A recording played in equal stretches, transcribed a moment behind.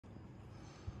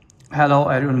Hello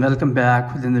everyone, welcome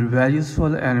back with another very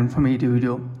useful and informative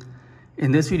video.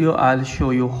 In this video, I'll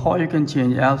show you how you can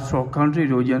change App Store country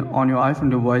region on your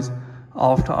iPhone device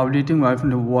after updating your iPhone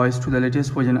device to the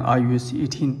latest version iOS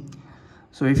 18.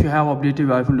 So if you have updated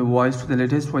your iPhone device to the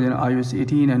latest version iOS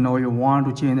 18 and now you want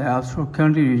to change the App Store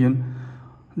country region,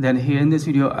 then here in this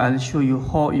video, I'll show you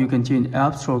how you can change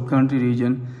App Store country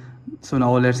region. So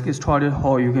now let's get started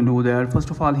how you can do that. First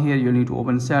of all, here you need to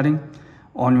open setting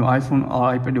on your iPhone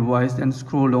or iPad device, then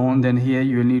scroll down, then here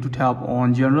you will need to tap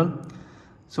on general.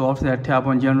 So after that, tap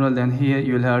on general, then here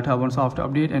you will have tap on software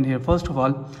update, and here first of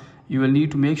all you will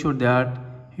need to make sure that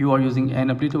you are using an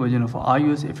updated version of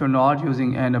iOS. If you're not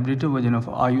using an updated version of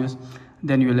iOS,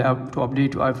 then you will have to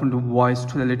update your iPhone device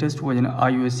to the latest version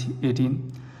iOS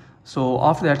 18. So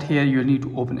after that, here you will need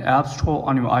to open App Store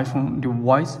on your iPhone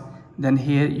device, then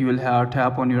here you will have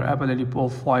tap on your Apple ID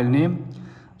profile name.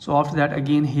 So after that,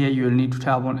 again here you will need to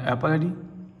tap on Apple ID.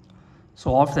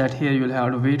 So after that, here you will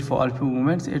have to wait for a few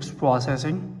moments, it's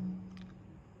processing.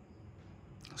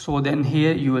 So then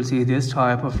here you will see this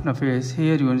type of interface.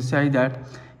 Here you will say that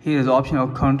here is the option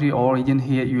of country or region.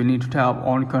 Here you will need to tap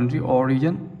on country or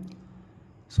region.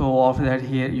 So after that,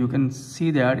 here you can see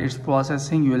that it's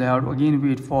processing. You will have to again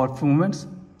wait for a few moments.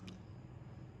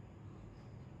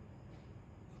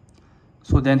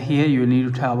 So then here you will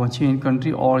need to tap on change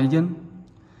country or region.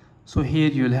 So here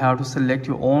you will have to select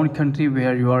your own country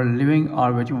where you are living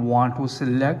or what you want to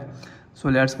select. So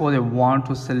let's suppose I want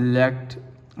to select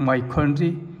my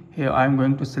country. Here I am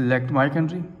going to select my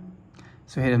country.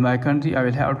 So here is my country. I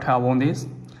will have to tap on this.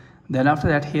 Then after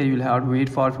that, here you will have to wait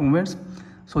for a few moments.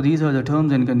 So these are the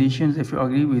terms and conditions. If you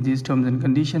agree with these terms and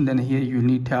conditions, then here you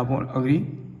need to tap on agree.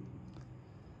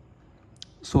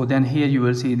 So then here you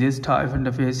will see this type of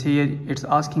interface. Here it's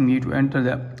asking me to enter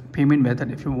the payment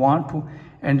method. If you want to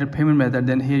enter payment method,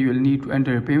 then here you will need to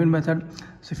enter a payment method.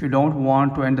 So if you don't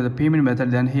want to enter the payment method,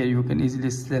 then here you can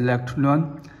easily select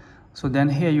none. So then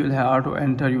here you will have to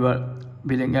enter your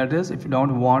billing address. If you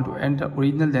don't want to enter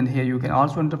original, then here you can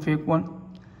also enter fake one.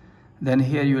 Then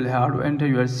here you will have to enter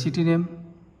your city name.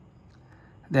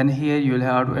 Then here you will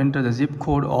have to enter the zip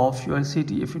code of your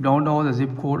city. If you don't know the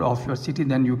zip code of your city,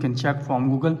 then you can check from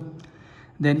Google.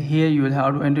 Then here you will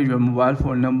have to enter your mobile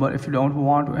phone number. If you don't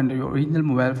want to enter your original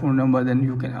mobile phone number, then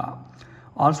you can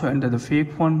also enter the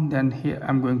fake one. Then here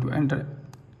I'm going to enter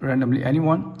randomly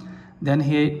anyone. Then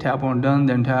here tap on done,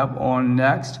 then tap on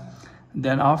next.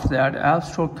 Then after that, App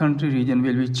Store country region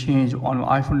will be changed on your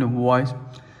iPhone device.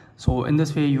 So in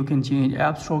this way, you can change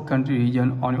App Store country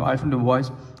region on your iPhone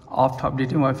device after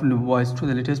updating your iPhone device to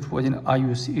the latest version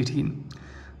iOS 18.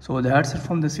 So that's it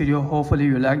from this video. Hopefully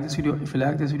you like this video. If you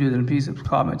like this video, then please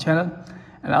subscribe my channel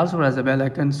and also press the bell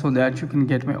icon so that you can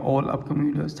get my all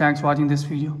upcoming videos. Thanks for watching this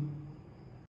video.